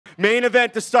Main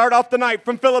event to start off the night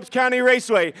from Phillips County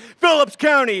Raceway. Phillips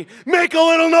County, make a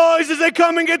little noise as they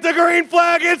come and get the green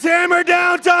flag. It's hammer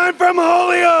down time from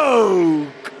Holyoke.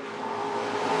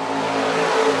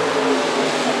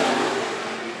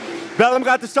 Bellum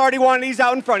got the start he wanted. He's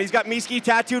out in front. He's got Mieske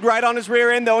tattooed right on his rear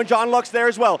end, though, and John Luck's there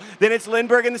as well. Then it's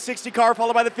Lindbergh in the 60 car,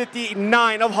 followed by the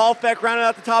 59 of Hallfeck, rounding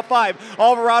out the top 5.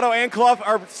 Alvarado and Clough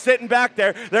are sitting back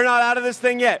there. They're not out of this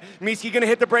thing yet. Mieske going to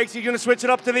hit the brakes. He's going to switch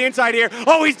it up to the inside here.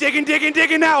 Oh, he's digging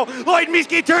now. Lloyd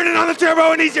Mieske turning on the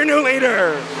turbo, and he's your new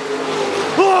leader.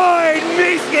 Lloyd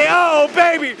Mieske, oh,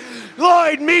 baby.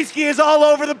 Lloyd Mieske is all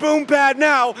over the boom pad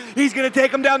now. He's going to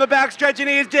take him down the backstretch, and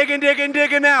he is digging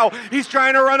now. He's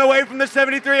trying to run away from the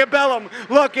 73 of Bellum.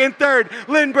 Luck in third.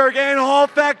 Lindbergh and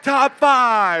Hallfeck top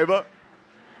 5.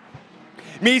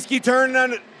 Mieske turning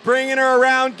on, bringing her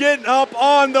around, getting up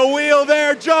on the wheel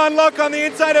there. John Luck on the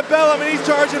inside of Bellum, and he's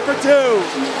charging for 2.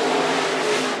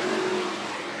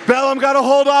 Bellum got to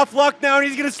hold off Luck now, and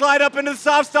he's going to slide up into the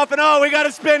soft stuff, and oh, we got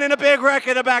a spin and a big wreck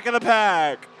in the back of the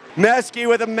pack. Mieske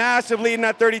with a massive lead in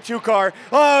that 32 car.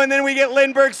 Oh, and then we get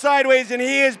Lindbergh sideways, and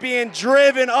he is being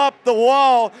driven up the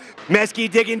wall.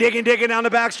 Mieske digging down the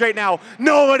back straight now.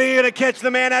 Nobody gonna catch the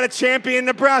man out of Champion,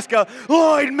 Nebraska.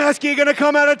 Lloyd Mieske gonna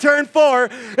come out of turn 4,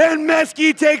 and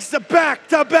Mieske takes the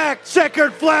back-to-back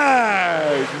checkered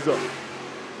flags.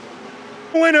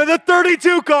 Winner, the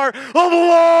 32 car of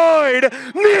Lloyd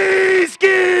Mieske.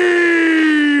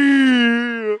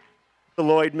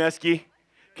 Lloyd Mieske,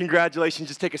 congratulations.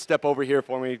 Just take a step over here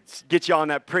for me. Get you on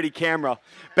that pretty camera.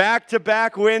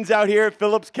 Back-to-back wins out here at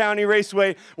Phillips County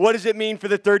Raceway. What does it mean for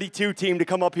the 32 team to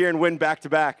come up here and win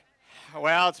back-to-back?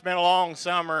 Well, it's been a long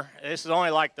summer. This is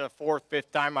only like the 4th,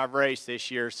 5th time I've raced this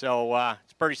year, so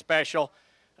it's pretty special.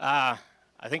 I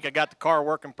think I got the car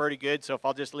working pretty good, so if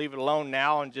I'll just leave it alone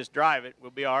now and just drive it,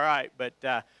 we'll be all right. But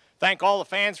thank all the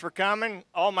fans for coming,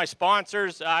 all my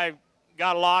sponsors. I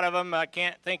got a lot of them. I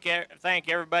can't thank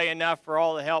everybody enough for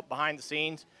all the help behind the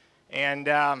scenes. And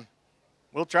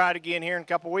we'll try it again here in a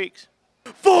couple weeks.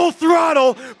 Full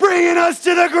throttle, bringing us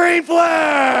to the green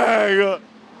flag.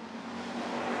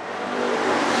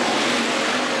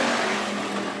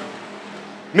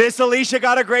 Miss Alicia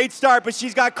got a great start, but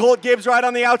she's got Colt Gibbs right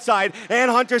on the outside and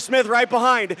Hunter Smith right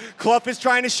behind. Clough is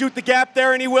trying to shoot the gap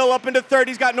there, and he will up into third.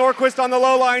 He's got Norquist on the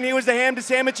low line. He was the ham to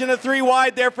sandwich in the 3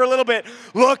 wide there for a little bit.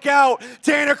 Look out.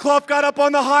 Tanner Clough got up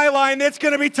on the high line. It's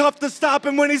going to be tough to stop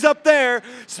him when he's up there.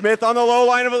 Smith on the low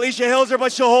line of Alicia Hilser,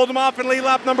 but she'll hold him off in lead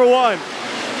lap number 1.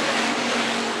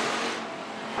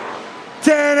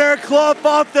 Tanner Clough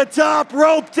off the top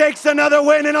rope takes another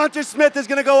win, and Hunter Smith is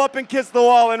going to go up and kiss the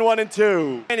wall in 1 and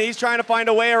 2. And he's trying to find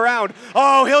a way around.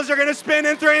 Oh, Hilser going to spin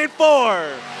in 3 and 4.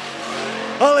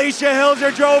 Alicia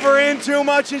Hilser drove her in too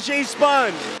much, and she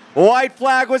spun. White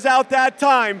flag was out that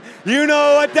time. You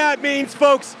know what that means,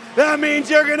 folks. That means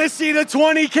you're going to see the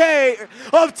 20K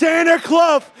of Tanner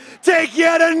Clough take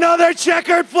yet another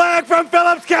checkered flag from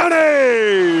Phillips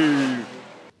County.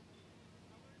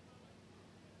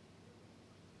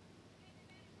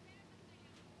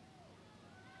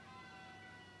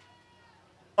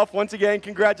 Once again,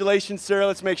 congratulations, sir.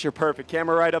 Let's make sure perfect.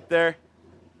 Camera right up there.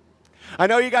 I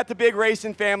know you got the big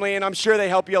racing family, and I'm sure they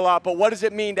help you a lot, but what does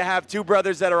it mean to have 2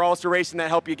 brothers that are also racing that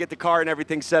help you get the car and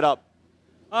everything set up?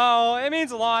 Oh, it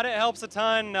means a lot. It helps a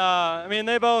ton. I mean,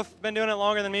 they both been doing it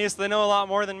longer than me, so they know a lot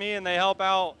more than me, and they help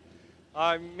out,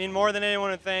 I mean, more than anyone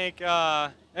would think.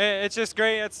 It's just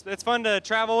great. It's fun to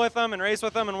travel with them and race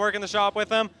with them and work in the shop with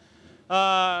them.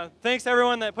 Thanks to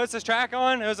everyone that puts this track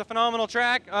on. It was a phenomenal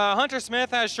track. Hunter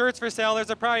Smith has shirts for sale.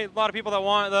 There's probably a lot of people that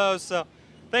want those, so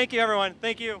thank you, everyone.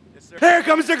 Thank you. Yes, sir. Here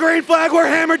comes the green flag. We're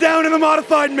hammered down in the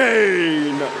modified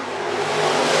main.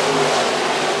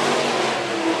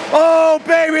 Oh,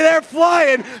 baby, they're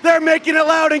flying. They're making it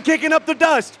loud and kicking up the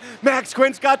dust. Max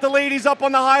Quint's got the lead. He's up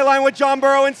on the high line with John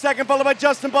Burrow in second, followed by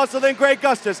Justin Bustle, then Greg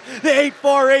Gustus. The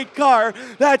 848 car,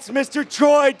 that's Mr.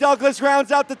 Troy Douglas,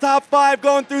 rounds out the top 5,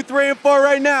 going through 3 and 4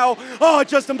 right now. Oh,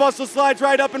 Justin Bustle slides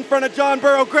right up in front of John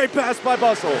Burrow. Great pass by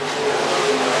Bustle.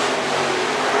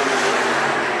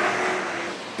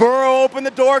 Burrow opened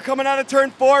the door coming out of turn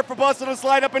 4 for Bustle to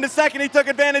slide up into second. He took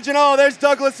advantage, and oh, there's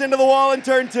Douglas into the wall in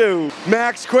turn 2.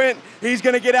 Max Quint, he's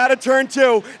going to get out of turn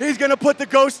 2. He's going to put the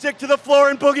ghost stick to the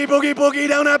floor and boogie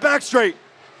down that back straight.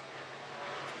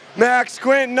 Max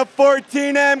Quint in the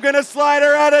 14M going to slide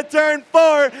her out of turn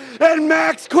 4, and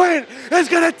Max Quint is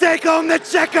going to take home the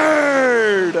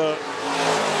checkered.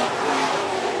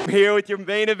 Here with your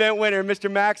main event winner, Mr.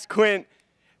 Max Quint.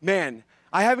 Man,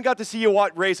 I haven't got to see you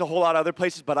race a whole lot of other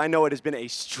places, but I know it has been a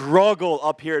struggle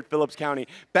up here at Phillips County.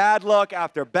 Bad luck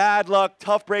after bad luck,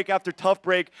 tough break after tough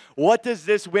break. What does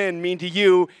this win mean to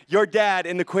you, your dad,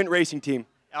 and the Quint racing team?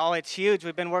 Oh, it's huge.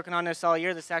 We've been working on this all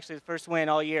year. This is actually the first win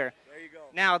all year. There you go.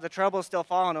 Now, the trouble's still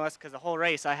falling to us because the whole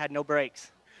race I had no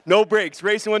brakes. No brakes,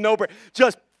 racing with no brakes.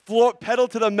 Just pedal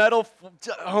to the metal.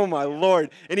 Oh, my Lord.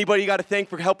 Anybody you got to thank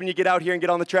for helping you get out here and get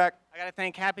on the track? I got to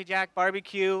thank Happy Jack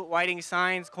Barbecue, Whiting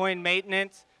Signs, Coin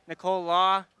Maintenance, Nicole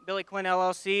Law, Billy Quinn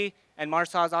LLC, and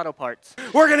Marsaw's Auto Parts.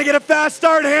 We're going to get a fast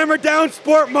start, hammer down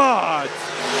Sport Mods.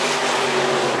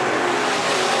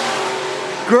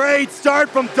 Great start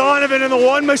from Donovan in the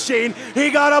one machine. He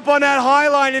got up on that high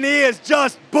line and he is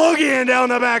just boogieing down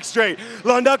the back straight.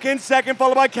 Lunduk in second,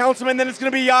 followed by Councilman. Then it's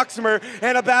going to be Yoxmer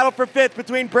and a battle for fifth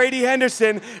between Brady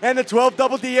Henderson and the 12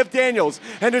 Double D of Daniels.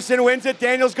 Henderson wins it.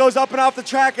 Daniels goes up and off the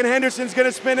track and Henderson's going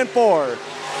to spin in 4.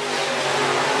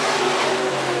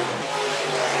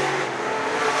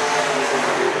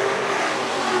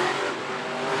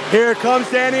 Here comes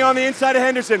Danny on the inside of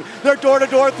Henderson. They're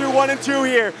door-to-door through 1 and 2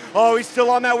 here. Oh, he's still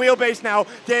on that wheelbase now.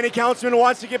 Danny Councilman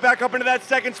wants to get back up into that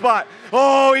second spot.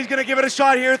 Oh, he's going to give it a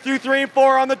shot here through 3 and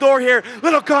 4 on the door here.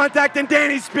 Little contact and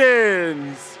Danny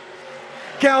spins.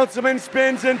 Councilman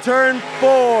spins in turn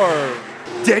 4.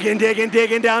 Digging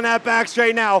down that back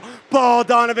straight now. Paul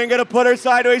Donovan going to put her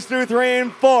sideways through 3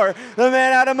 and 4. The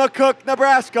man out of McCook,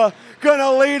 Nebraska, going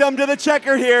to lead them to the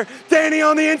checker here. Danny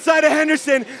on the inside of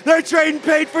Henderson. They're trading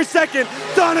paid for second.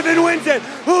 Donovan wins it.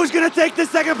 Who's going to take the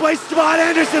second place spot?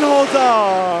 Henderson holds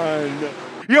on.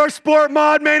 Your Sport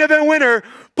Mod main event winner,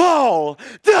 Paul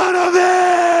Donovan.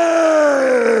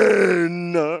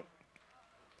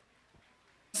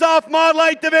 Soft Mod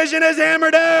Light Division is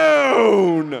hammered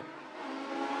down.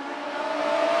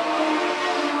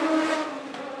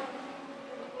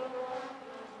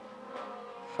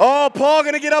 Oh, Paul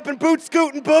going to get up and boot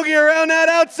scoot and boogie around that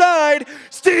outside.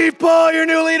 Steve Paul, your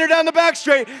new leader down the back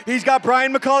straight. He's got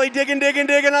Brian McCauley digging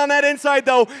on that inside,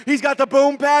 though. He's got the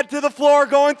boom pad to the floor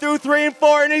going through 3 and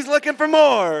 4, and he's looking for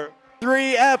more.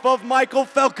 3F of Michael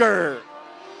Felker.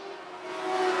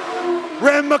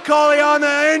 Rim McCauley on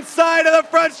the inside of the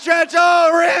front stretch.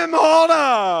 Oh, Rim, hold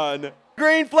on.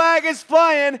 Green flag is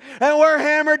flying, and we're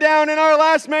hammered down in our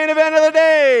last main event of the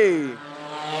day.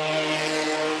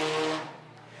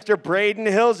 Mr. Braden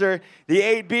Hilser, the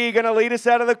 8B, going to lead us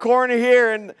out of the corner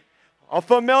here. And a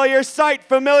familiar sight,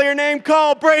 familiar name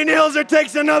call. Braden Hilser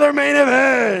takes another main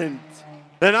event.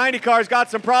 The 90 car's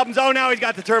got some problems. Oh, now he's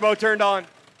got the turbo turned on.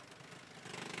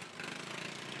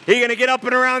 He's going to get up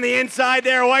and around the inside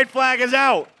there. White flag is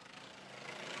out.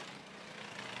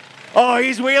 Oh,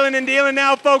 he's wheeling and dealing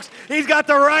now, folks. He's got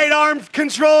the right arm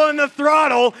controlling the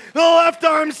throttle, the left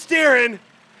arm steering.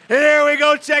 And there we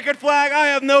go, checkered flag. I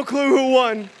have no clue who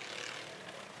won.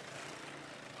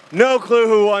 No clue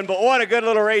who won, but what a good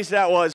little race that was.